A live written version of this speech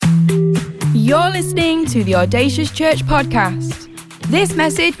You're listening to the Audacious Church podcast. This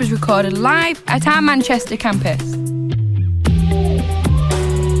message was recorded live at our Manchester campus.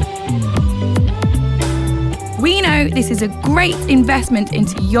 We know this is a great investment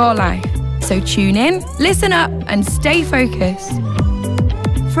into your life, so tune in, listen up, and stay focused.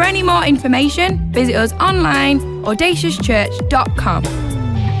 For any more information, visit us online, audaciouschurch.com.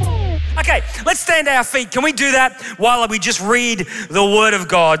 Okay, let's stand to our feet. Can we do that while we just read the Word of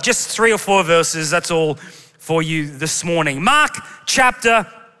God? Just 3 or 4 verses, that's all for you this morning. Mark chapter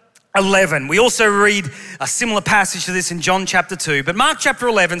 11. We also read a similar passage to this in John chapter 2. But Mark chapter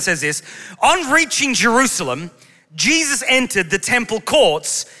 11 says this: on reaching Jerusalem, Jesus entered the temple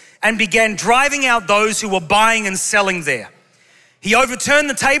courts and began driving out those who were buying and selling there. He overturned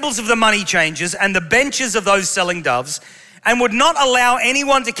the tables of the money changers and the benches of those selling doves, and would not allow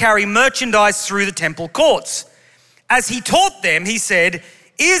anyone to carry merchandise through the temple courts. As he taught them, he said,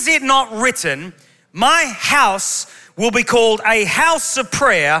 "Is it not written, my house will be called a house of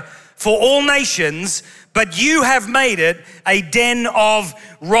prayer for all nations, but you have made it a den of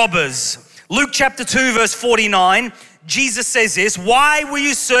robbers?" Luke chapter 2, verse 49, Jesus says this: "Why were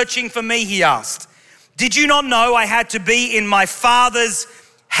you searching for me?" he asked. "Did you not know I had to be in my Father's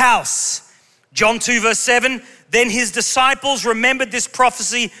house?" John 2, verse 7, then his disciples remembered this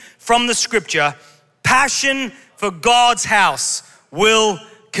prophecy from the scripture: "Passion for God's house will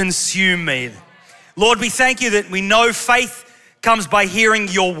consume me." Lord, we thank you that we know faith comes by hearing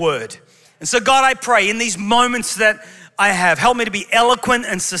your word. And so God, I pray in these moments that I have, help me to be eloquent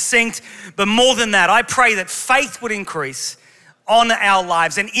and succinct, but more than that, I pray that faith would increase on our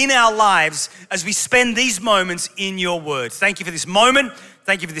lives and in our lives as we spend these moments in your word. Thank you for this moment.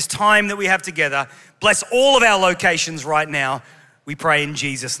 Thank you for this time that we have together. Bless all of our locations right now. We pray in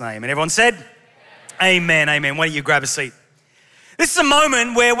Jesus' name. And everyone said, amen, amen. Why don't you grab a seat? This is a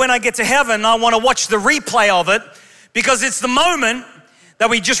moment where when I get to heaven, I want to watch the replay of it, because it's the moment that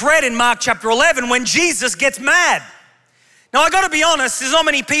we just read in Mark chapter 11 when Jesus gets mad. Now, I got to be honest, there's not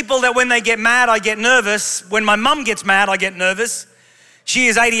many people that when they get mad, I get nervous. When my mum gets mad, I get nervous. She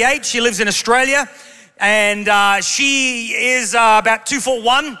is 88. She lives in Australia. And she is about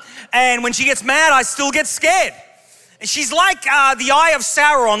 2'1", and when she gets mad, I still get scared. And she's like the eye of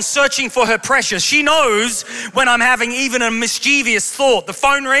Sauron searching for her precious. She knows when I'm having even a mischievous thought. The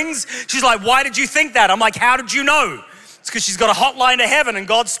phone rings, she's like, "Why did you think that?" I'm like, "How did you know?" It's because she's got a hotline to heaven and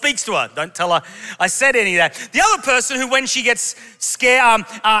God speaks to her. Don't tell her I said any of that. The other person who, when she gets scared,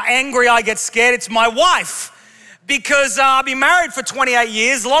 angry, I get scared, it's my wife. Because I've been married for 28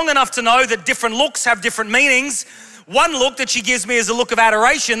 years, long enough to know that different looks have different meanings. One look that she gives me is a look of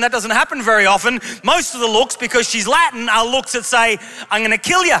adoration. That doesn't happen very often. Most of the looks, because she's Latin, are looks that say, "I'm gonna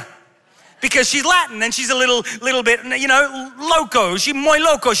kill you." Because she's Latin and she's a little bit, loco. She's muy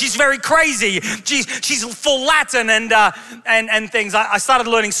loco. She's very crazy. She's full Latin and things. I started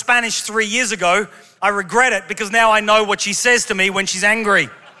learning Spanish 3 years ago. I regret it because now I know what she says to me when she's angry.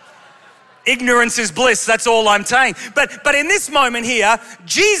 Ignorance is bliss, that's all I'm saying. But in this moment here,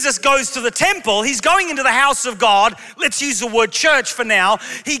 Jesus goes to the temple. He's going into the house of God. Let's use the word church for now.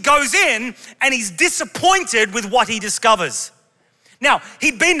 He goes in and he's disappointed with what he discovers. Now,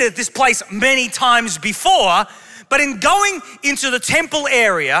 he'd been to this place many times before, but in going into the temple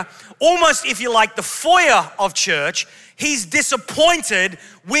area, almost if you like the foyer of church, he's disappointed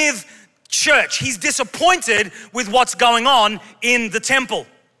with church. He's disappointed with what's going on in the temple.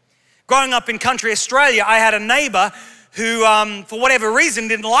 Growing up in country Australia, I had a neighbor who, for whatever reason,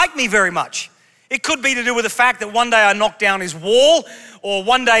 didn't like me very much. It could be to do with the fact that one day I knocked down his wall, or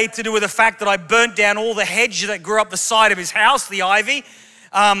one day to do with the fact that I burnt down all the hedge that grew up the side of his house, the ivy.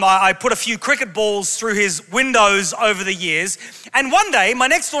 I put a few cricket balls through his windows over the years. And one day, my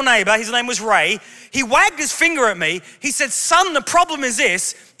next door neighbor, his name was Ray, he wagged his finger at me. He said, "Son, the problem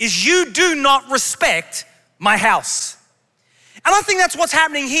is you do not respect my house." And I think that's what's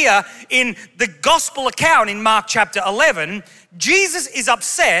happening here in the gospel account in Mark chapter 11. Jesus is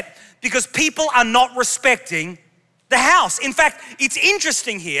upset because people are not respecting the house. In fact, it's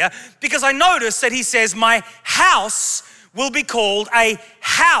interesting here because I noticed that he says, "My house will be called a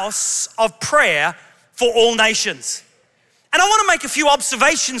house of prayer for all nations." And I want to make a few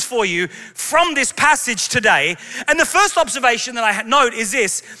observations for you from this passage today. And the first observation that I note is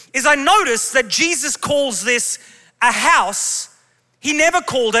this, is I noticed that Jesus calls this a house. He never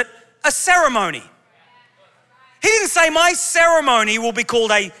called it a ceremony. He didn't say, "My ceremony will be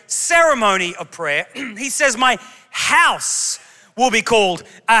called a ceremony of prayer." He says, "My house will be called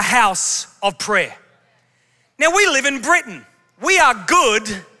a house of prayer." Now, we live in Britain. We are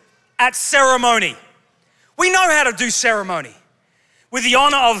good at ceremony. We know how to do ceremony. with the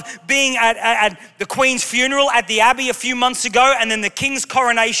honor of being at the Queen's funeral at the Abbey a few months ago, and then the King's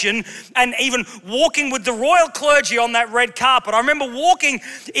coronation, and even walking with the royal clergy on that red carpet. I remember walking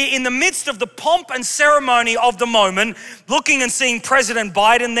in the midst of the pomp and ceremony of the moment, looking and seeing President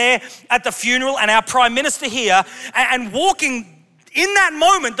Biden there at the funeral and our Prime Minister here, and walking in that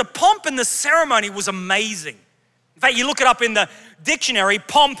moment. The pomp and the ceremony was amazing. In fact, you look it up in the dictionary,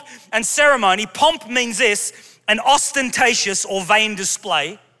 pomp and ceremony. Pomp means this: an ostentatious or vain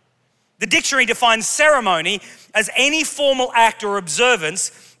display. The dictionary defines ceremony as any formal act or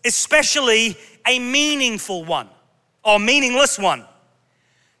observance, especially a meaningful one or meaningless one.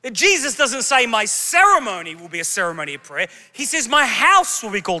 That Jesus doesn't say my ceremony will be a ceremony of prayer. He says my house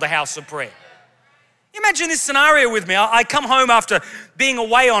will be called a house of prayer. Imagine this scenario with me. I come home after being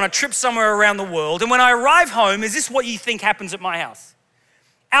away on a trip somewhere around the world, and when I arrive home, is this what you think happens at my house?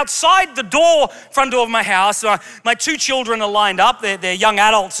 Outside the front door of my house, my two children are lined up. They're young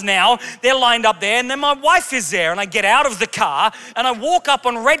adults now. They're lined up there, and then my wife is there, and I get out of the car, and I walk up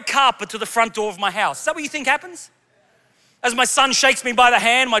on red carpet to the front door of my house. Is that what you think happens? As my son shakes me by the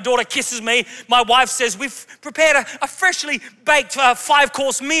hand, my daughter kisses me, my wife says, we've prepared a freshly baked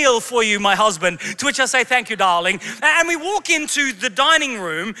 5-course meal for you, my husband, to which I say, thank you, darling. And we walk into the dining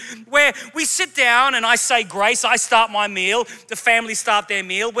room where we sit down and I say grace, I start my meal, the family start their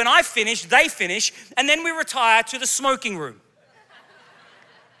meal. When I finish, they finish, and then we retire to the smoking room.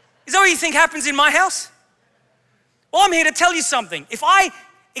 Is that what you think happens in my house? Well, I'm here to tell you something. If I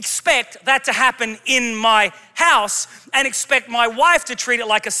expect that to happen in my house and expect my wife to treat it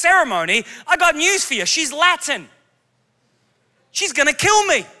like a ceremony, I got news for you. She's Latin. She's gonna kill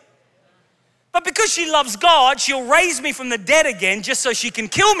me. But because she loves God, she'll raise me from the dead again just so she can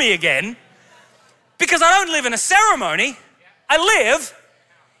kill me again, because I don't live in a ceremony, I live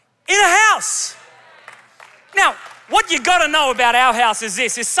in a house. Now, what you gotta know about our house is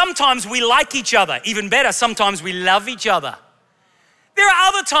this, is sometimes we like each other. Even better, sometimes we love each other. There are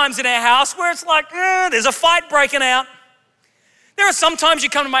other times in our house where it's like, there's a fight breaking out. There are some times you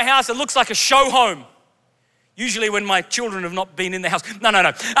come to my house, it looks like a show home. Usually when my children have not been in the house. No.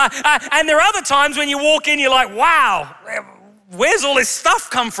 And there are other times when you walk in, you're like, wow, where's all this stuff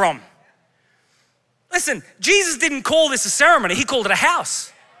come from? Listen, Jesus didn't call this a ceremony, he called it a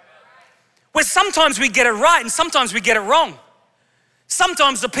house. Where sometimes we get it right and sometimes we get it wrong.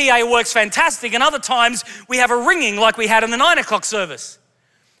 Sometimes the PA works fantastic, and other times we have a ringing like we had in the 9 o'clock service.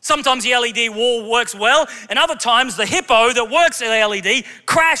 Sometimes the LED wall works well, and other times the hippo that works at the LED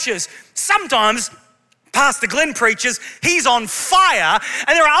crashes. Sometimes Pastor Glyn preaches, he's on fire,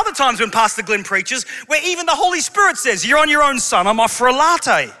 and there are other times when Pastor Glyn preaches where even the Holy Spirit says, you're on your own, son, I'm off for a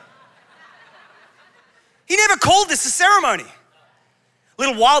latte. He never called this a ceremony. A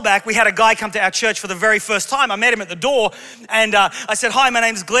little while back, we had a guy come to our church for the very first time. I met him at the door, and I said, hi, my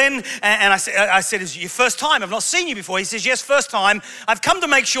name's Glyn. And I said, is it your first time? I've not seen you before. He says, yes, first time. I've come to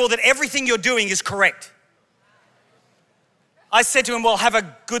make sure that everything you're doing is correct. I said to him, well, have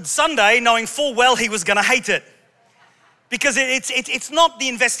a good Sunday, knowing full well he was gonna hate it. Because it's not the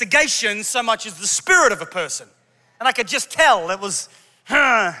investigation so much as the spirit of a person. And I could just tell it was,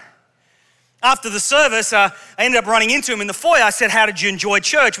 After the service, I ended up running into him in the foyer. I said, how did you enjoy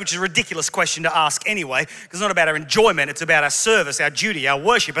church? Which is a ridiculous question to ask anyway, because it's not about our enjoyment, it's about our service, our duty, our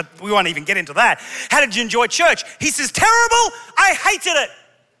worship, but we won't even get into that. How did you enjoy church? He says, terrible, I hated it.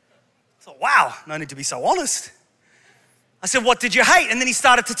 I thought, wow, no need to be so honest. I said, what did you hate? And then he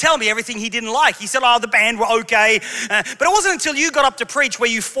started to tell me everything he didn't like. He said, the band were okay. But it wasn't until you got up to preach where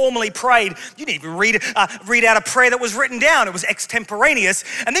you formally prayed. You didn't even read out a prayer that was written down. It was extemporaneous.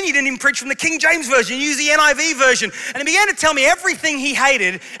 And then you didn't even preach from the King James Version. You used the NIV version. And he began to tell me everything he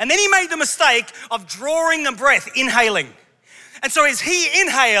hated. And then he made the mistake of drawing a breath, inhaling. And so as he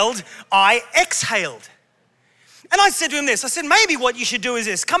inhaled, I exhaled. And I said to him this. I said, maybe what you should do is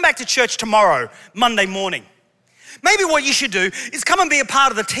this. Come back to church tomorrow, Monday morning. Maybe what you should do is come and be a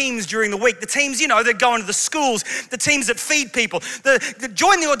part of the teams during the week. The teams, that go into the schools, the teams that feed people.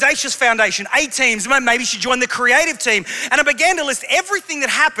 Join the Audacious Foundation, 8 teams. Maybe you should join the creative team. And I began to list everything that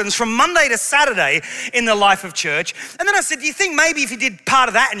happens from Monday to Saturday in the life of church. And then I said, do you think maybe if you did part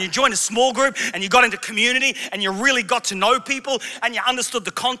of that and you joined a small group and you got into community and you really got to know people and you understood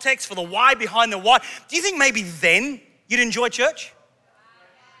the context for the why behind the what, do you think maybe then you'd enjoy church?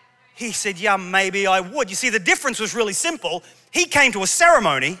 He said, yeah, maybe I would. You see, the difference was really simple. He came to a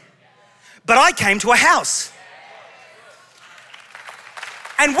ceremony, but I came to a house.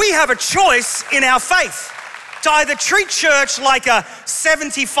 And we have a choice in our faith to either treat church like a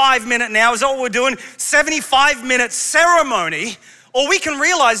 75-minute now, is that what we're doing? 75-minute ceremony, or we can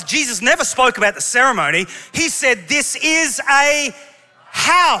realize Jesus never spoke about the ceremony. He said, this is a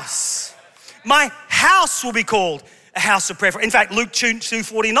house. My house will be called a house of prayer. In fact, Luke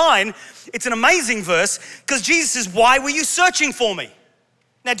 2:49, it's an amazing verse because Jesus says, why were you searching for me?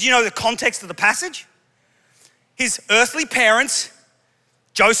 Now, do you know the context of the passage? His earthly parents,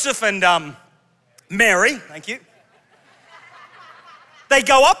 Joseph and Mary, thank you. They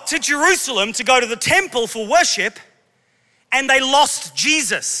go up to Jerusalem to go to the temple for worship, and they lost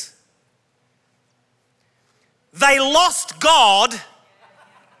Jesus. They lost God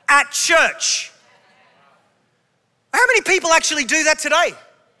at church. How many people actually do that today?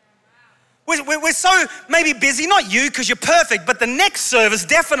 We're so maybe busy, not you because you're perfect, but the next service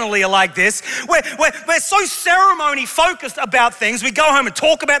definitely are like this. We're so ceremony focused about things. We go home and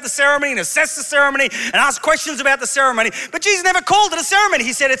talk about the ceremony and assess the ceremony and ask questions about the ceremony. But Jesus never called it a ceremony.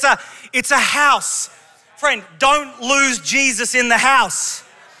 He said it's a house. Friend, don't lose Jesus in the house.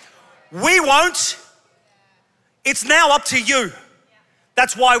 We won't. It's now up to you.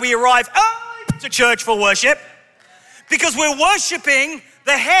 That's why we arrive to church for worship, because we're worshiping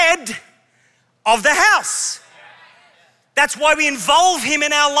the head of the house. That's why we involve him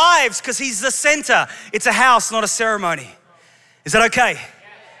in our lives, because he's the center. It's a house, not a ceremony. Is that okay?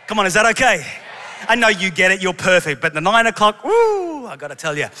 Come on, is that okay? I know you get it, you're perfect, but the 9 o'clock, woo, I gotta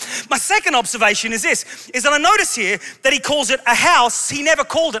tell you. My second observation is this, is that I notice here that he calls it a house. He never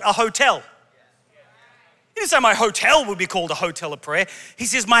called it a hotel. He didn't say my hotel will be called a hotel of prayer. He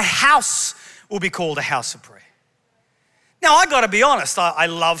says my house will be called a house of prayer. Now, I gotta be honest, I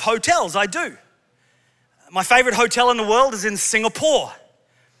love hotels, I do. My favorite hotel in the world is in Singapore.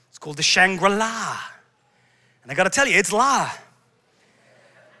 It's called the Shangri-La. And I gotta tell you, it's la.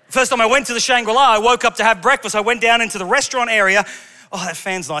 First time I went to the Shangri-La, I woke up to have breakfast. I went down into the restaurant area. Oh, that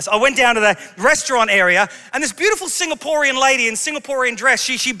fan's nice. I went down to the restaurant area, and this beautiful Singaporean lady in Singaporean dress,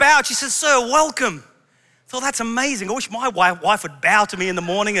 she bowed. She said, "Sir, welcome." I thought, that's amazing. I wish my wife would bow to me in the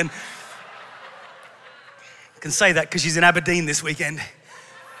morning, and I can say that because she's in Aberdeen this weekend.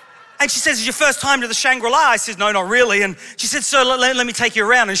 And she says, "Is your first time to the Shangri-La?" I said, "No, not really." And she said, "Sir, let me take you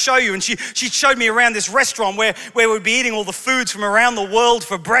around and show you." And she showed me around this restaurant where we'd be eating all the foods from around the world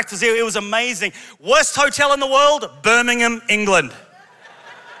for breakfast. It was amazing. Worst hotel in the world, Birmingham, England.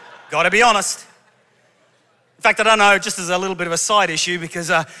 Gotta be honest. In fact, I don't know, just as a little bit of a side issue, because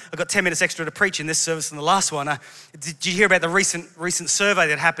I got 10 minutes extra to preach in this service than the last one. Did you hear about the recent survey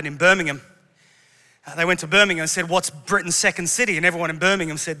that happened in Birmingham? They went to Birmingham and said, "What's Britain's second city?" And everyone in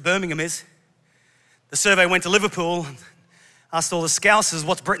Birmingham said, "Birmingham is." The survey went to Liverpool, and asked all the Scousers,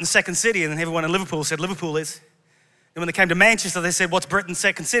 "What's Britain's second city?" And everyone in Liverpool said, "Liverpool is." And when they came to Manchester, they said, "What's Britain's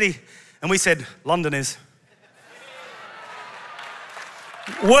second city?" And we said, "London is."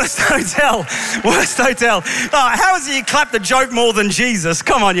 Worst hotel. Oh, how is it you clap the joke more than Jesus?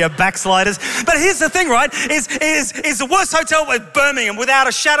 Come on, you backsliders. But here's the thing, right? Is the worst hotel was Birmingham, without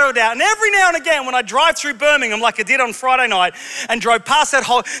a shadow of doubt. And every now and again, when I drive through Birmingham, like I did on Friday night, and drove past that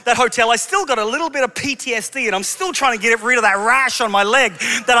hotel, I still got a little bit of PTSD, and I'm still trying to get rid of that rash on my leg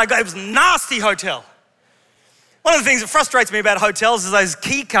that I got. It was a nasty hotel. One of the things that frustrates me about hotels is those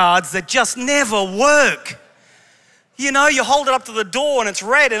key cards that just never work. You know, you hold it up to the door and it's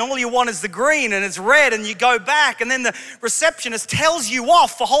red, and all you want is the green, and it's red, and you go back, and then the receptionist tells you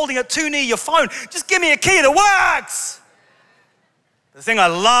off for holding it too near your phone. Just give me a key that works. The thing I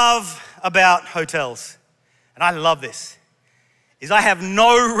love about hotels, and I love this, is I have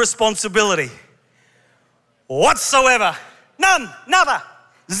no responsibility whatsoever. None, nada,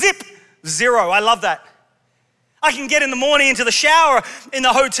 zip, zero. I love that. I can get in the morning into the shower in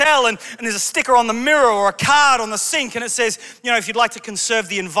the hotel, and there's a sticker on the mirror or a card on the sink, and it says, you know, if you'd like to conserve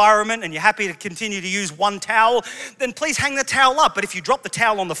the environment and you're happy to continue to use one towel, then please hang the towel up. But if you drop the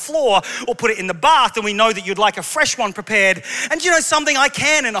towel on the floor or put it in the bath, then we know that you'd like a fresh one prepared. And you know something, I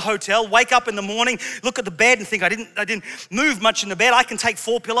can in a hotel wake up in the morning, look at the bed and think I didn't move much in the bed. I can take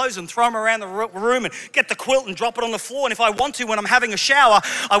 4 pillows and throw them around the room and get the quilt and drop it on the floor. And if I want to, when I'm having a shower,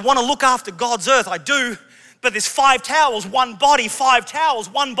 I want to look after God's earth. I do. But there's 5 towels, one body, 5 towels,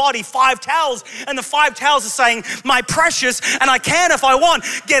 one body, 5 towels. And the 5 towels are saying, my precious, and I can, if I want,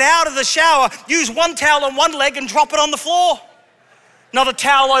 get out of the shower, use one towel on one leg and drop it on the floor. Another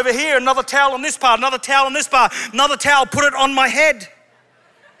towel over here, another towel on this part, another towel on this part, another towel, put it on my head.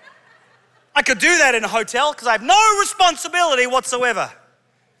 I could do that in a hotel because I have no responsibility whatsoever.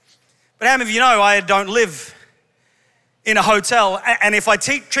 But how many of you know I don't live in a hotel? And if I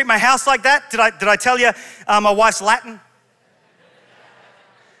treat my house like that, did I tell you my wife's Latin?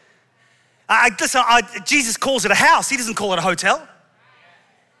 Listen, Jesus calls it a house. He doesn't call it a hotel.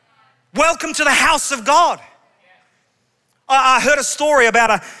 Welcome to the house of God. I heard a story about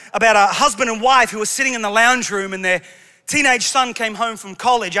a husband and wife who were sitting in the lounge room, and their teenage son came home from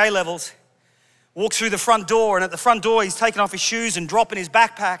college, A-levels, walks through the front door, and at the front door, he's taking off his shoes and dropping his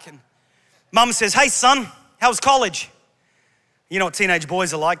backpack. And mum says, "Hey, son, how was college?" You know what teenage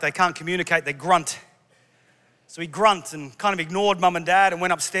boys are like. They can't communicate, they grunt. So he grunted and kind of ignored mum and dad and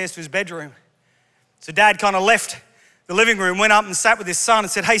went upstairs to his bedroom. So dad kind of left the living room, went up and sat with his son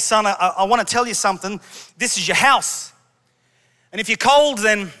and said, "Hey, son, I want to tell you something. This is your house. And if you're cold,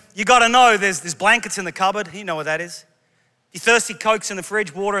 then you got to know there's blankets in the cupboard." You know what that is. If you're thirsty, Coke's in the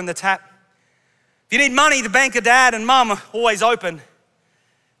fridge, water in the tap. If you need money, the bank of dad and mum are always open.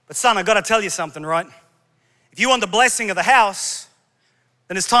 But son, I got to tell you something, right? If you want the blessing of the house,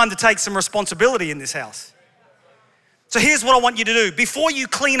 then it's time to take some responsibility in this house. So here's what I want you to do. Before you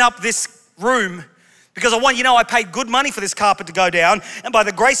clean up this room, because I want you to know I paid good money for this carpet to go down, and by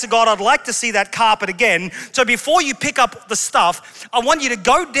the grace of God, I'd like to see that carpet again. So before you pick up the stuff, I want you to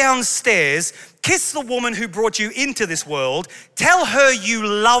go downstairs, kiss the woman who brought you into this world, tell her you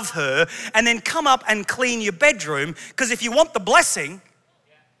love her, and then come up and clean your bedroom, because if you want the blessing,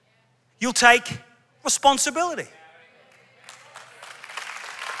 you'll take responsibility.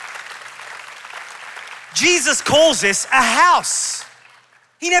 Jesus calls this a house.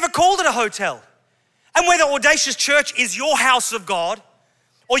 He never called it a hotel. And whether Audacious Church is your house of God,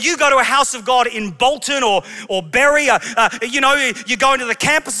 or you go to a house of God in Bolton or Bury, you go into the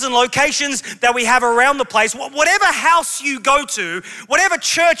campuses and locations that we have around the place, whatever house you go to, whatever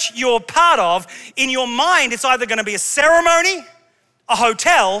church you're part of, in your mind, it's either going to be a ceremony, a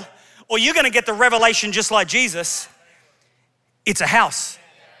hotel, or you're going to get the revelation just like Jesus. It's a house.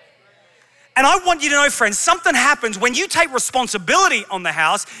 And I want you to know, friends, something happens when you take responsibility on the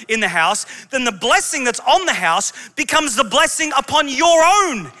house, in the house, then the blessing that's on the house becomes the blessing upon your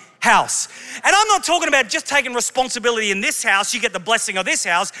own house. And I'm not talking about just taking responsibility in this house, you get the blessing of this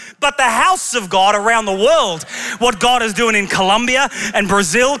house, but the house of God around the world. What God is doing in Colombia and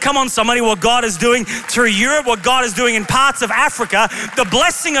Brazil, come on somebody, what God is doing through Europe, what God is doing in parts of Africa, the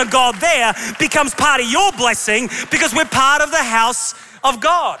blessing of God there becomes part of your blessing because we're part of the house of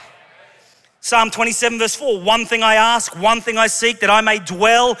God. Psalm 27 verse 4, "One thing I ask, one thing I seek, that I may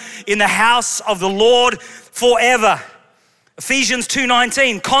dwell in the house of the Lord forever." Ephesians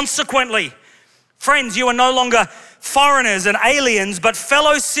 2:19, "Consequently, friends, you are no longer foreigners and aliens, but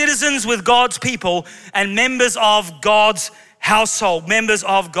fellow citizens with God's people and members of God's household." Members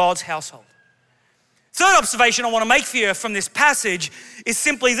of God's household. Third observation I want to make for you from this passage is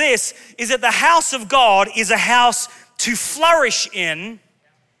simply this, is that the house of God is a house to flourish in.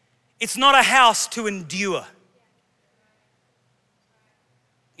 It's not a house to endure.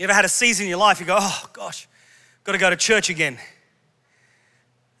 You ever had a season in your life, you go, "Oh gosh, got to go to church again."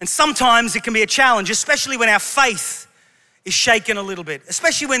 And sometimes it can be a challenge, especially when our faith is shaken a little bit,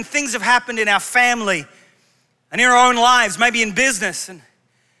 especially when things have happened in our family and in our own lives, maybe in business, and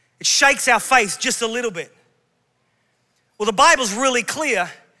it shakes our faith just a little bit. Well, the Bible's really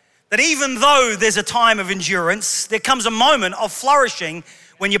clear that even though there's a time of endurance, there comes a moment of flourishing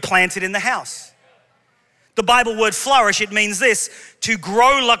when you're planted in the house. The Bible word flourish, it means this, to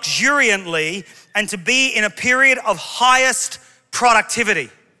grow luxuriantly and to be in a period of highest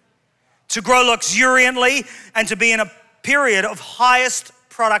productivity. To grow luxuriantly and to be in a period of highest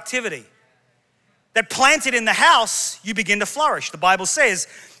productivity. That planted in the house, you begin to flourish. The Bible says,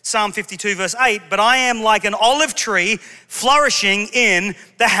 Psalm 52 verse 8, "But I am like an olive tree flourishing in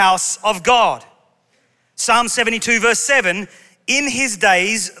the house of God." Psalm 72 verse 7, "In his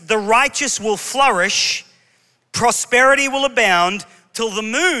days, the righteous will flourish, prosperity will abound till the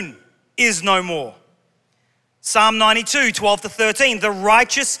moon is no more." Psalm 92, 12-13, "The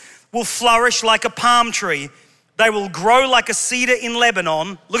righteous will flourish like a palm tree. They will grow like a cedar in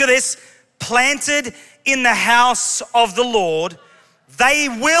Lebanon." Look at this, "planted in the house of the Lord. They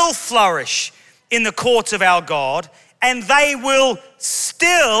will flourish in the courts of our God, and they will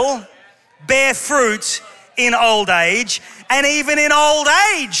still bear fruit in old age. And even in old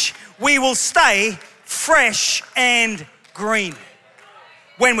age, we will stay fresh and green."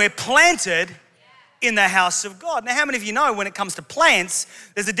 When we're planted in the house of God. Now, how many of you know when it comes to plants,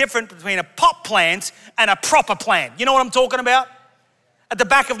 there's a difference between a pot plant and a proper plant? You know what I'm talking about? At the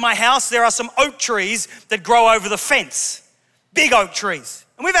back of my house, there are some oak trees that grow over the fence. Big oak trees.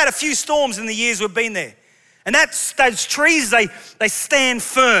 And we've had a few storms in the years we've been there. And those trees, they stand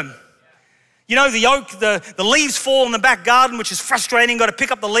firm. You know, the oak, the leaves fall in the back garden, which is frustrating. Got to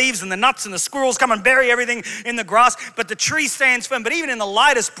pick up the leaves and the nuts and the squirrels come and bury everything in the grass. But the tree stands firm. But even in the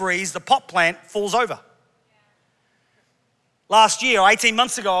lightest breeze, the pot plant falls over. Last year, 18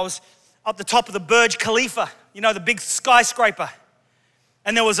 months ago, I was up the top of the Burj Khalifa, you know, the big skyscraper.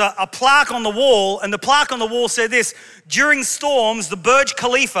 And there was a plaque on the wall, and the plaque on the wall said this: during storms, the Burj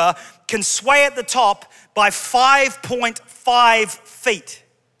Khalifa can sway at the top by 5.5 feet.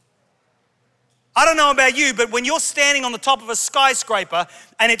 I don't know about you, but when you're standing on the top of a skyscraper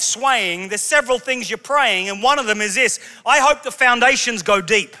and it's swaying, there's several things you're praying, and one of them is this: I hope the foundations go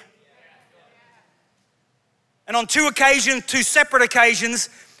deep. And on two separate occasions,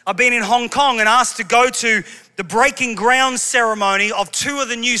 I've been in Hong Kong and asked to go to the breaking ground ceremony of two of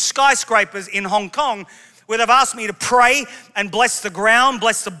the new skyscrapers in Hong Kong, where they've asked me to pray and bless the ground,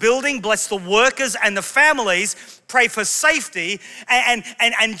 bless the building, bless the workers and the families, pray for safety,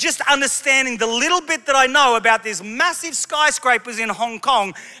 and just understanding the little bit that I know about these massive skyscrapers in Hong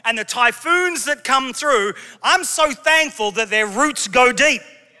Kong and the typhoons that come through. I'm so thankful that their roots go deep.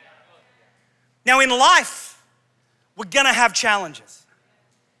 Now in life, we're gonna have challenges.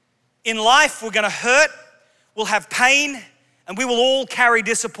 In life, we're gonna hurt, we'll have pain, and we will all carry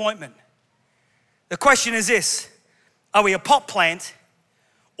disappointment. The question is this: are we a pot plant,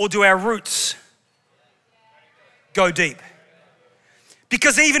 or do our roots go deep?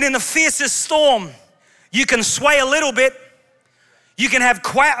 Because even in the fiercest storm, you can sway a little bit, you can have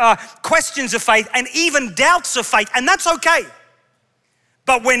questions of faith and even doubts of faith, and that's okay.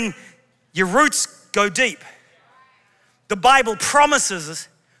 But when your roots go deep, the Bible promises us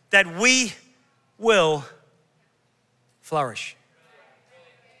that we will flourish.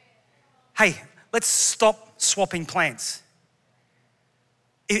 Hey, let's stop swapping plants.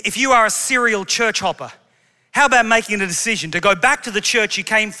 If you are a serial church hopper, how about making a decision to go back to the church you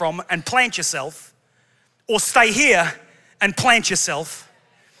came from and plant yourself, or stay here and plant yourself?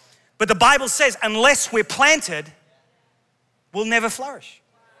 But the Bible says unless we're planted, we'll never flourish.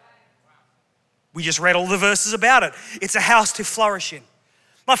 We just read all the verses about it. It's a house to flourish in.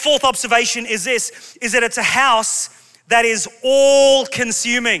 My fourth observation is this, is that it's a house that is all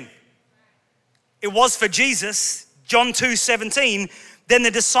consuming. It was for Jesus, John 2:17. Then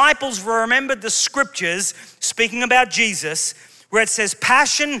the disciples remembered the scriptures speaking about Jesus, where it says,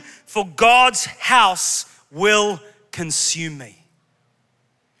 passion for God's house will consume me.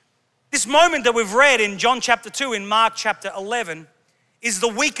 This moment that we've read in John chapter 2, in Mark chapter 11, is the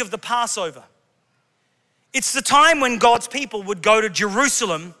week of the Passover. It's the time when God's people would go to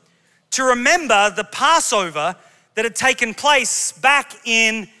Jerusalem to remember the Passover that had taken place back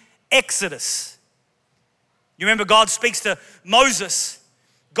in Exodus. You remember God speaks to Moses.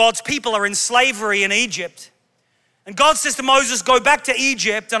 God's people are in slavery in Egypt. And God says to Moses, go back to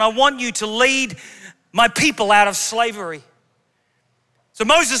Egypt and I want you to lead my people out of slavery. So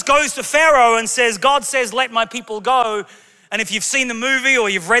Moses goes to Pharaoh and says, God says, let my people go. And if you've seen the movie or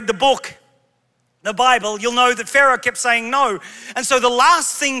you've read the book, the Bible, you'll know that Pharaoh kept saying no. And so the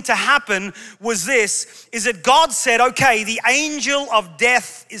last thing to happen was this, is that God said, okay, the angel of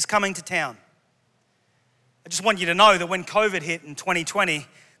death is coming to town. I just want you to know that when COVID hit in 2020,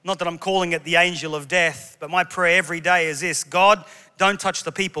 not that I'm calling it the angel of death, but my prayer every day is this: God, don't touch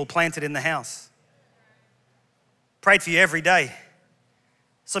the people planted in the house. Prayed for you every day.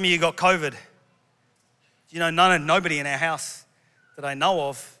 Some of you got COVID. You know, nobody in our house that I know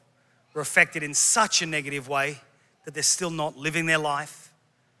of were affected in such a negative way that they're still not living their life,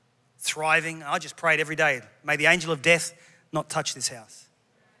 thriving. I just prayed every day, may the angel of death not touch this house.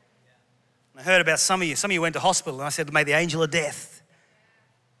 I heard about some of you went to hospital, and I said, may the angel of death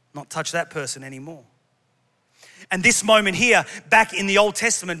not touch that person anymore. And this moment here, back in the Old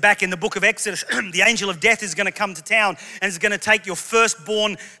Testament, back in the book of Exodus, the angel of death is gonna come to town and is gonna take your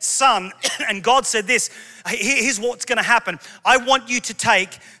firstborn son. And God said this, here's what's gonna happen. I want you to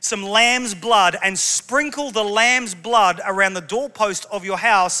take some lamb's blood and sprinkle the lamb's blood around the doorpost of your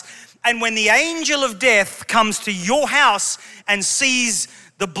house. And when the angel of death comes to your house and sees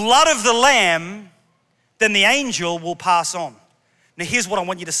the blood of the lamb, then the angel will pass on. Now here's what I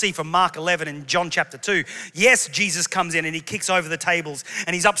want you to see from Mark 11 and John chapter 2. Yes, Jesus comes in and he kicks over the tables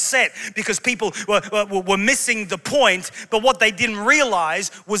and he's upset because people were missing the point, but what they didn't realize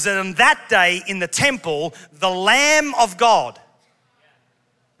was that on that day in the temple, the Lamb of God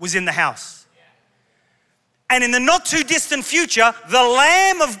was in the house. And in the not too distant future, the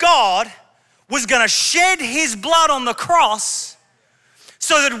Lamb of God was gonna shed his blood on the cross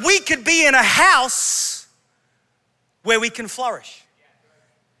so that we could be in a house where we can flourish,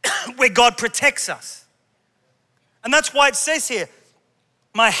 where God protects us. And that's why it says here,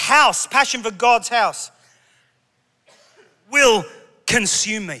 my house, passion for God's house, will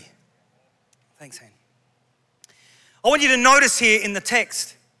consume me. Thanks, Hanny. I want you to notice here in the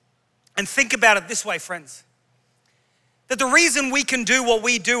text and think about it this way, friends, that the reason we can do what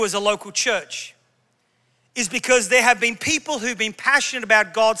we do as a local church is because there have been people who've been passionate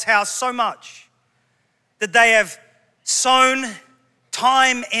about God's house so much that they have sown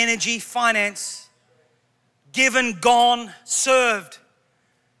time, energy, finance, given, gone, served.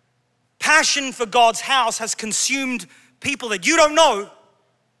 Passion for God's house has consumed people that you don't know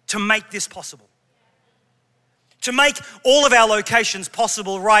to make this possible. To make all of our locations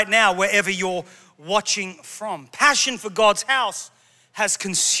possible right now, wherever you're watching from. Passion for God's house has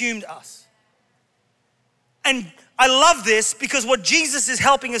consumed us. And I love this because what Jesus is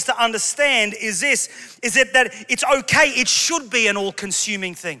helping us to understand is this, is that it's okay, it should be an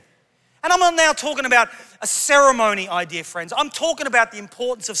all-consuming thing. And I'm not now talking about a ceremony idea, friends. I'm talking about the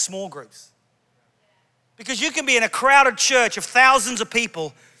importance of small groups. Because you can be in a crowded church of thousands of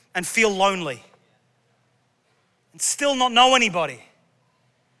people and feel lonely and still not know anybody.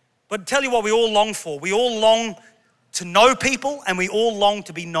 But tell you what we all long for. We all long to know people, and we all long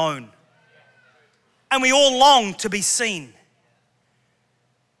to be known. And we all long to be seen.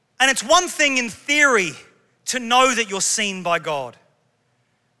 And it's one thing in theory to know that you're seen by God.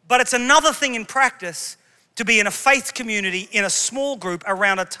 But it's another thing in practice to be in a faith community, in a small group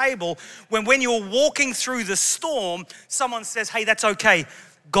around a table, when you're walking through the storm, someone says, hey, that's okay.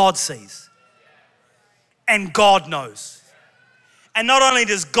 God sees. And God knows. And not only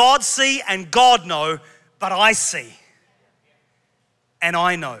does God see and God know, but I see. And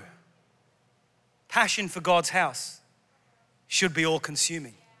I know. Passion for God's house should be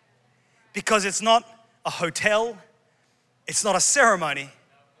all-consuming. Because it's not a hotel, it's not a ceremony,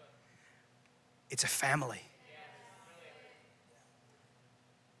 it's a family.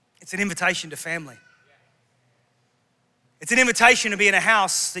 It's an invitation to family. It's an invitation to be in a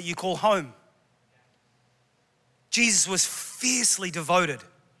house that you call home. Jesus was fiercely devoted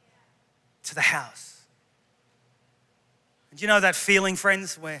to the house. And you know that feeling,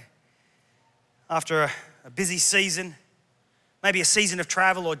 friends, where after a busy season, maybe a season of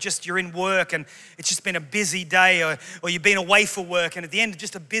travel, or just you're in work and it's just been a busy day, or you've been away for work, and at the end of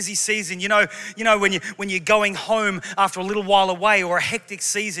just a busy season, you know when you're going home after a little while away, or a hectic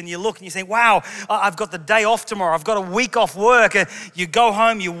season, you look and you think, wow, I've got the day off tomorrow, I've got a week off work, and you go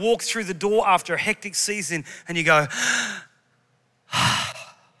home, you walk through the door after a hectic season, and you go,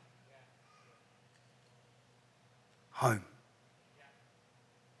 home.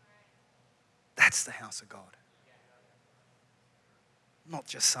 That's the house of God. Not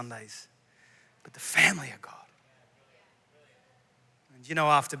just Sundays, but the family of God. And you know,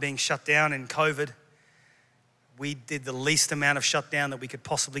 after being shut down in COVID, we did the least amount of shutdown that we could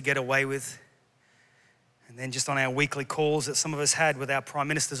possibly get away with. And then just on our weekly calls that some of us had with our Prime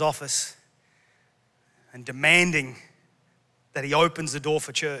Minister's office, and demanding that he opens the door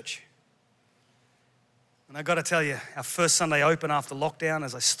for church. And I got to tell you, our first Sunday open after lockdown,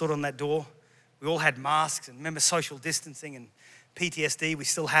 as I stood on that door, we all had masks, and remember social distancing and PTSD we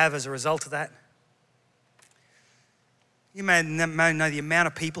still have as a result of that. You may know the amount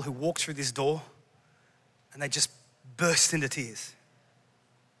of people who walk through this door and they just burst into tears.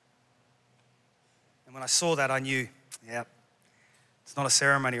 And when I saw that, I knew, yeah, it's not a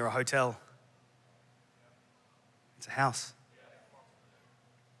ceremony or a hotel. It's a house.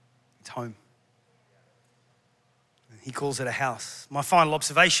 It's home. He calls it a house. My final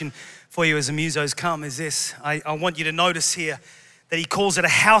observation for you as the musos come is this. I want you to notice here that he calls it a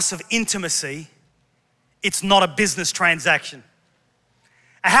house of intimacy. It's not a business transaction.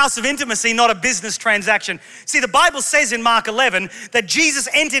 A house of intimacy, not a business transaction. See, the Bible says in Mark 11 that Jesus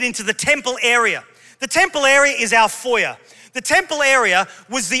entered into the temple area. The temple area is our foyer. The temple area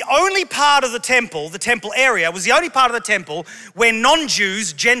was the only part of the temple area was the only part of the temple where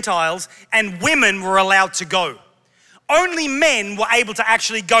non-Jews, Gentiles, and women were allowed to go. Only men were able to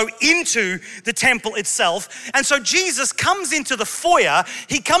actually go into the temple itself. And so Jesus comes into the foyer,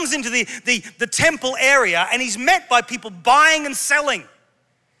 he comes into the temple area, and he's met by people buying and selling.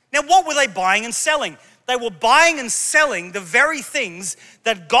 Now, what were they buying and selling? They were buying and selling the very things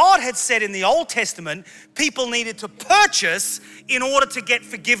that God had said in the Old Testament people needed to purchase in order to get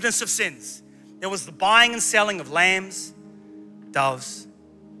forgiveness of sins. There was the buying and selling of lambs, doves.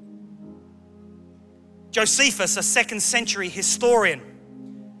 Josephus, a 2nd century historian,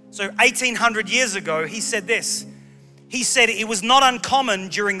 so 1800 years ago, he said this. He said it was not uncommon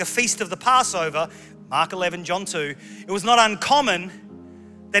during the feast of the Passover, Mark 11, John 2, it was not uncommon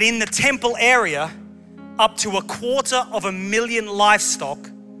that in the temple area, up to 250,000 livestock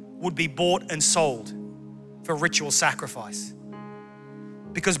would be bought and sold for ritual sacrifice.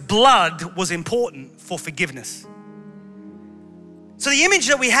 Because blood was important for forgiveness. So the image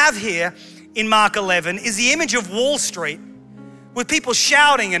that we have here in Mark 11 is the image of Wall Street, with people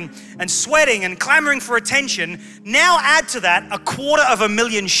shouting and sweating and clamoring for attention. Now add to that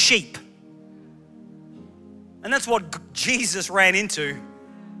 250,000 sheep. And that's what Jesus ran into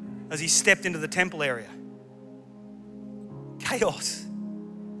as he stepped into the temple area. Chaos.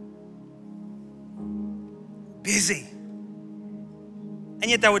 Busy. And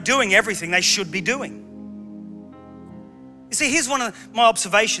yet they were doing everything they should be doing. You see, here's one of my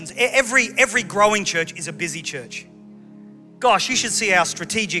observations. Every growing church is a busy church. Gosh, you should see our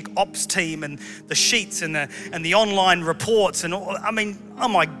strategic ops team and the sheets and the online reports. And all, I mean, oh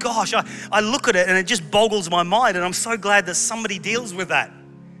my gosh, I look at it and it just boggles my mind. And I'm so glad that somebody deals with that.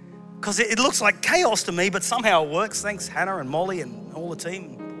 Because it looks like chaos to me, but somehow it works. Thanks, Hannah and Molly and all the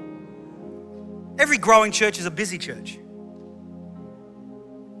team. Every growing church is a busy church.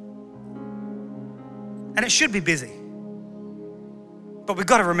 And it should be busy. But we've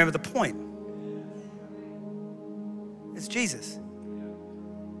got to remember the point. It's Jesus.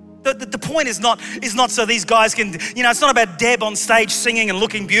 The point is not so these guys can, it's not about Deb on stage singing and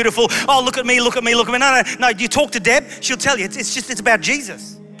looking beautiful. Oh, look at me, look at me, look at me. No, you talk to Deb, she'll tell you. It's about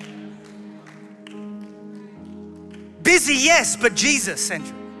Jesus. Busy, yes, but Jesus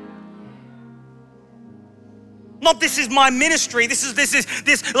central. Not this is my ministry. This is.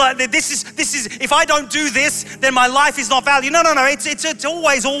 If I don't do this, then my life is not valued. No. It's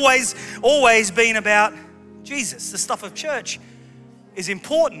always been about Jesus. The stuff of church is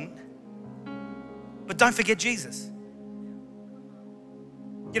important, but don't forget Jesus.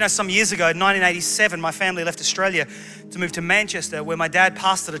 Some years ago, in 1987, my family left Australia to move to Manchester, where my dad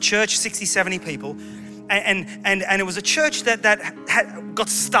pastored a church, 60, 70 people. And it was a church that got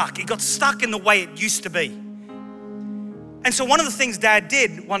stuck. It got stuck in the way it used to be. And so one of the things Dad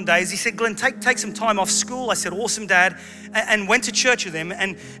did one day is he said, Glyn, take some time off school. I said, awesome, Dad, and went to church with him.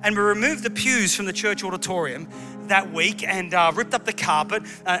 And we removed the pews from the church auditorium that week and ripped up the carpet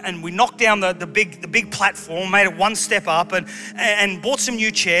and we knocked down the big platform, made it one step up and bought some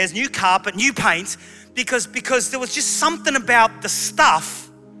new chairs, new carpet, new paint because there was just something about the stuff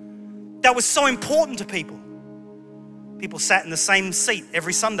that was so important to people. People sat in the same seat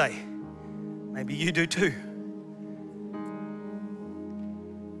every Sunday. Maybe you do too.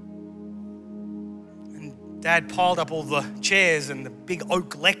 Dad piled up all the chairs and the big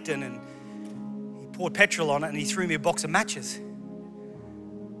oak lectern and he poured petrol on it and he threw me a box of matches.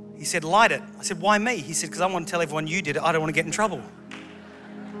 He said, light it. I said, why me? He said, because I want to tell everyone you did it. I don't want to get in trouble.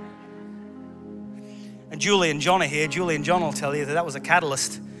 And Julie and John are here. Julie and John will tell you that was a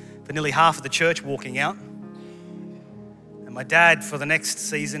catalyst for nearly half of the church walking out. And my dad for the next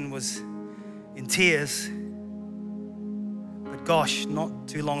season was in tears. But gosh, not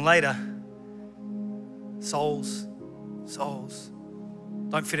too long later, souls,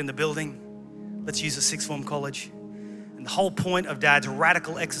 don't fit in the building. Let's use a sixth form college. And the whole point of Dad's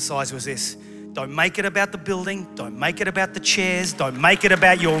radical exercise was this: don't make it about the building, don't make it about the chairs, don't make it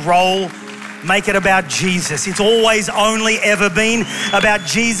about your role, make it about Jesus. It's always only ever been about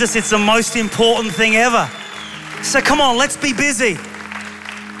Jesus. It's the most important thing ever. So come on, let's be busy.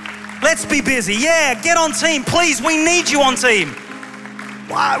 Let's be busy. Yeah, get on team. Please, we need you on team.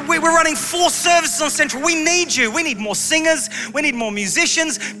 We're running 4 services on Central. We need you. We need more singers. We need more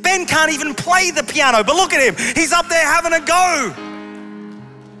musicians. Ben can't even play the piano, but look at him. He's up there having a go.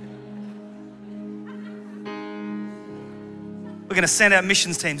 We're going to send out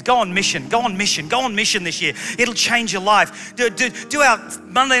missions teams. Go on mission this year. It'll change your life. Do our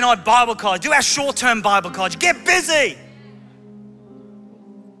Monday night Bible college. Do our short-term Bible college. Get busy.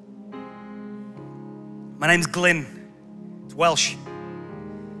 My name's Glyn. It's Welsh.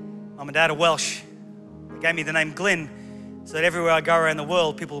 Mum and Dad are Welsh. They gave me the name Glyn so that everywhere I go around the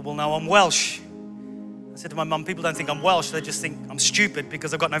world, people will know I'm Welsh. I said to my mum, people don't think I'm Welsh, they just think I'm stupid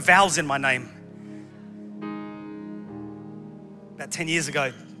because I've got no vowels in my name. About 10 years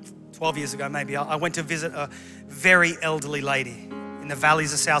ago, 12 years ago maybe, I went to visit a very elderly lady in the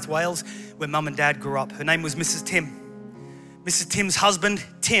valleys of South Wales where Mum and Dad grew up. Her name was Mrs. Tim. Mrs. Tim's husband,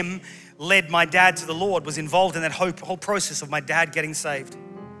 Tim, led my dad to the Lord, was involved in that whole process of my dad getting saved.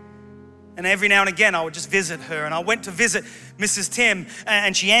 And every now and again, I would just visit her. And I went to visit Mrs. Tim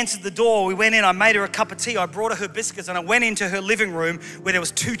and she answered the door. We went in, I made her a cup of tea. I brought her biscuits and I went into her living room where there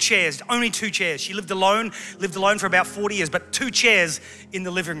was 2 chairs, only 2 chairs. She lived alone for about 40 years, but 2 chairs in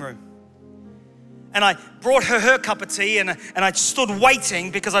the living room. And I brought her cup of tea and I stood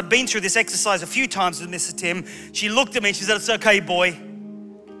waiting because I'd been through this exercise a few times with Mrs. Tim. She looked at me and she said, it's okay, boy.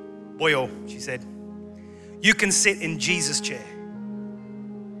 Boyo, she said. You can sit in Jesus' chair.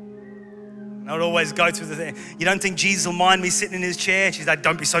 And I would always go through the thing. You don't think Jesus will mind me sitting in his chair? She's like,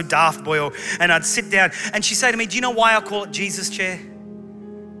 don't be so daft, boy. And I'd sit down and she'd say to me, do you know why I call it Jesus' chair?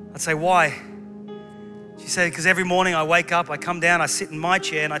 I'd say, why? She said, because every morning I wake up, I come down, I sit in my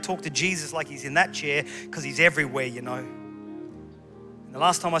chair and I talk to Jesus like he's in that chair because he's everywhere, you know. And the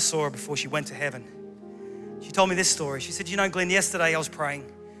last time I saw her before she went to heaven, she told me this story. She said, you know, Glyn, yesterday I was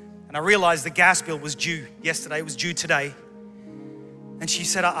praying and I realized the gas bill was due yesterday. It was due today. And she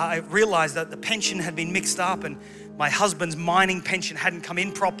said, I realized that the pension had been mixed up and my husband's mining pension hadn't come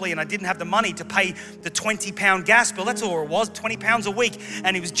in properly and I didn't have the money to pay the £20 gas bill. That's all it was, £20 a week.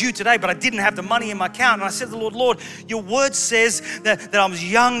 And it was due today, but I didn't have the money in my account. And I said to the Lord, Lord, your word says that I was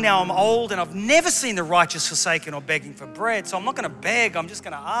young, now I'm old, and I've never seen the righteous forsaken or begging for bread. So I'm not gonna beg, I'm just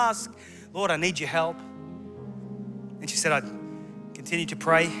gonna ask. Lord, I need your help. And she said, I'd continue to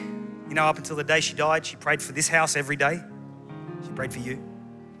pray. You know, up until the day she died, she prayed for this house every day. She prayed for you.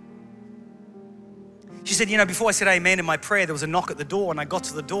 She said, you know, before I said amen in my prayer, there was a knock at the door and I got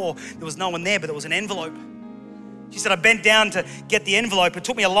to the door. There was no one there, but there was an envelope. She said, I bent down to get the envelope. It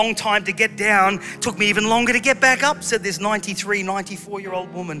took me a long time to get down. It took me even longer to get back up, said this 93,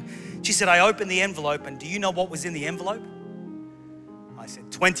 94-year-old woman. She said, I opened the envelope and do you know what was in the envelope? I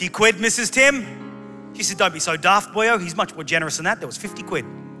said, 20 quid, Mrs. Tim. She said, don't be so daft, boyo. He's much more generous than that. There was 50 quid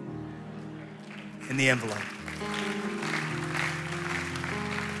in the envelope.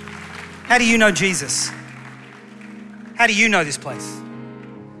 How do you know Jesus? How do you know this place?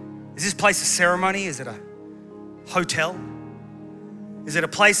 Is this place a ceremony? Is it a hotel? Is it a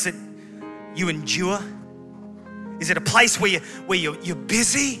place that you endure? Is it a place where you're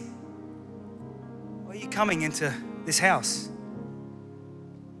busy? Or are you coming into this house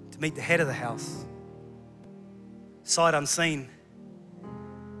to meet the head of the house? Sight unseen,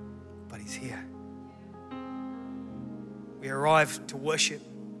 but he's here. We arrive to worship.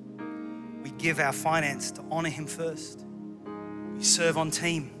 We give our finance to honor him first. We serve on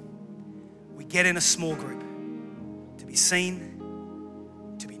team. We get in a small group to be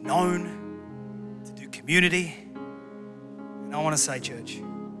seen, to be known, to do community. And I want to say, church,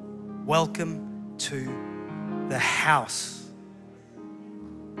 welcome to the house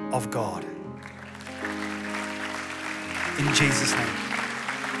of God. In Jesus' name.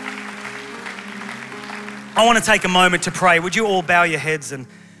 I want to take a moment to pray. Would you all bow your heads and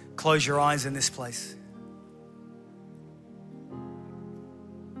close your eyes in this place?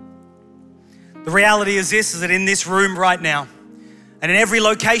 The reality is this, is that in this room right now, and in every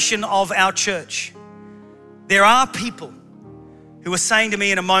location of our church, there are people who are saying to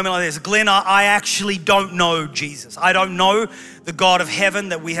me in a moment like this, Glyn, I actually don't know Jesus. I don't know the God of heaven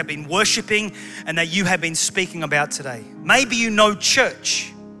that we have been worshiping and that you have been speaking about today. Maybe you know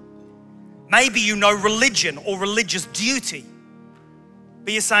church. Maybe you know religion or religious duty.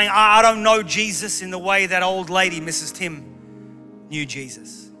 But you're saying, I don't know Jesus in the way that old lady, Mrs. Tim, knew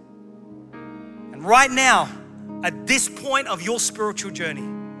Jesus. And right now, at this point of your spiritual journey,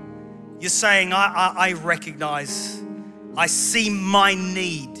 you're saying, I recognize, I see my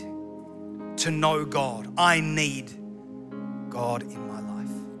need to know God. I need God in my life.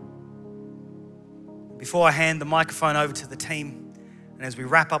 Before I hand the microphone over to the team, and as we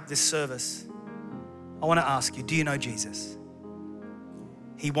wrap up this service, I want to ask you, do you know Jesus?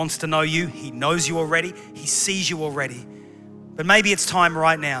 He wants to know you. He knows you already. He sees you already. But maybe it's time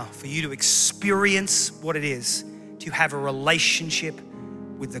right now for you to experience what it is to have a relationship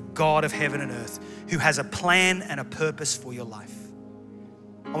with the God of heaven and earth who has a plan and a purpose for your life.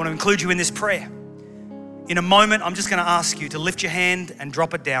 I want to include you in this prayer. In a moment, I'm just going to ask you to lift your hand and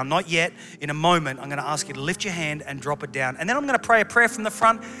drop it down. Not yet. In a moment, I'm going to ask you to lift your hand and drop it down. And then I'm going to pray a prayer from the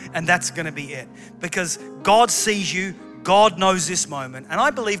front, and that's going to be it. Because God sees you. God knows this moment, and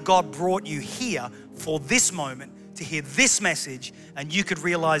I believe God brought you here for this moment to hear this message, and you could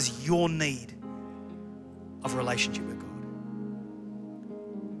realize your need of a relationship with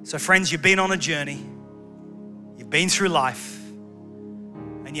God. So friends, you've been on a journey, you've been through life,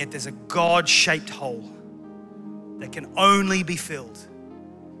 and yet there's a God-shaped hole that can only be filled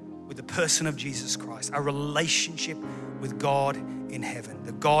with the person of Jesus Christ, a relationship with God in heaven,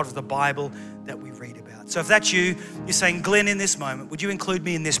 the God of the Bible that we read about. So if that's you, you're saying, Glyn, in this moment, would you include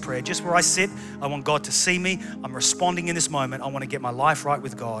me in this prayer? Just where I sit, I want God to see me. I'm responding in this moment. I want to get my life right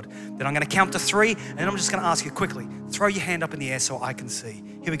with God. Then I'm going to count to 3, and then I'm just going to ask you quickly, throw your hand up in the air so I can see.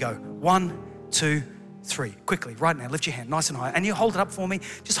 Here we go. 1, 2, 3. Quickly, right now, lift your hand nice and high. And you hold it up for me.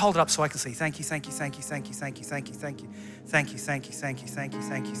 Just hold it up so I can see. Thank you, thank you, thank you, thank you, thank you, thank you, thank you. Thank you, thank you, thank you, thank you,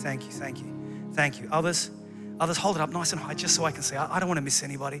 thank you, thank you, thank you. Thank you. Others, hold it up nice and high just so I can see. I don't want to miss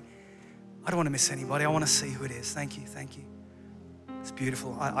anybody. I don't want to miss anybody. I want to see who it is. Thank you, thank you. It's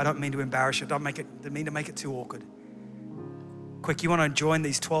beautiful. I don't mean to embarrass you. I don't mean to make it too awkward. Quick, you want to join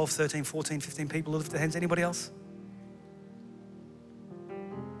these 12, 13, 14, 15 people who lift their hands? Anybody else?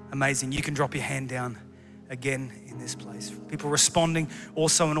 Amazing. You can drop your hand down again in this place. People responding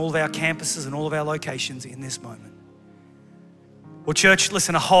also in all of our campuses and all of our locations in this moment. Well, church,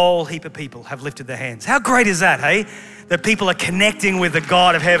 listen, a whole heap of people have lifted their hands. How great is that, hey? That people are connecting with the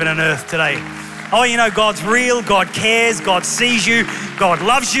God of heaven and earth today. Oh, you know, God's real, God cares, God sees you, God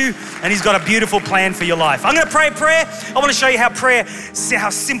loves you, and He's got a beautiful plan for your life. I'm gonna pray a prayer. I wanna show you how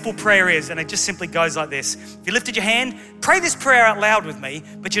simple prayer is, and it just simply goes like this. If you lifted your hand, pray this prayer out loud with me,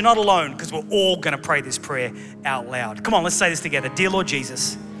 but you're not alone, because we're all gonna pray this prayer out loud. Come on, let's say this together. Dear Lord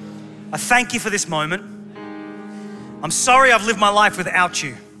Jesus, I thank you for this moment. I'm sorry I've lived my life without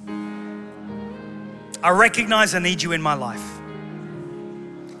you. I recognize I need you in my life.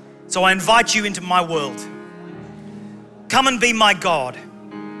 So I invite you into my world. Come and be my God.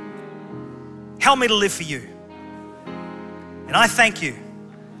 Help me to live for you. And I thank you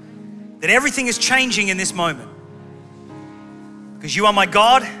that everything is changing in this moment. Because you are my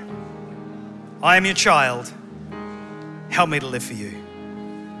God, I am your child. Help me to live for you.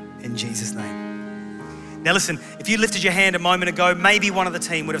 In Jesus' name. Now listen, if you lifted your hand a moment ago, maybe one of the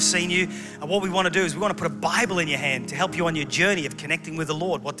team would have seen you. And what we want to do is we want to put a Bible in your hand to help you on your journey of connecting with the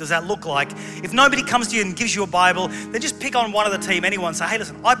Lord. What does that look like? If nobody comes to you and gives you a Bible, then just pick on one of the team, anyone. Say, hey,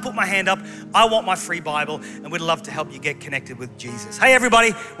 listen, I put my hand up. I want my free Bible, and we'd love to help you get connected with Jesus. Hey,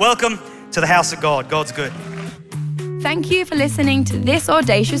 everybody, welcome to the house of God. God's good. Thank you for listening to this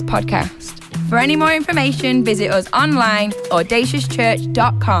Audacious podcast. For any more information, visit us online,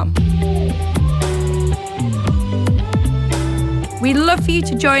 audaciouschurch.com. We'd love for you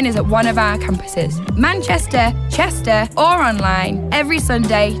to join us at one of our campuses, Manchester, Chester, or online, every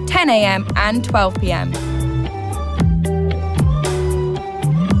Sunday, 10 a.m. and 12 p.m.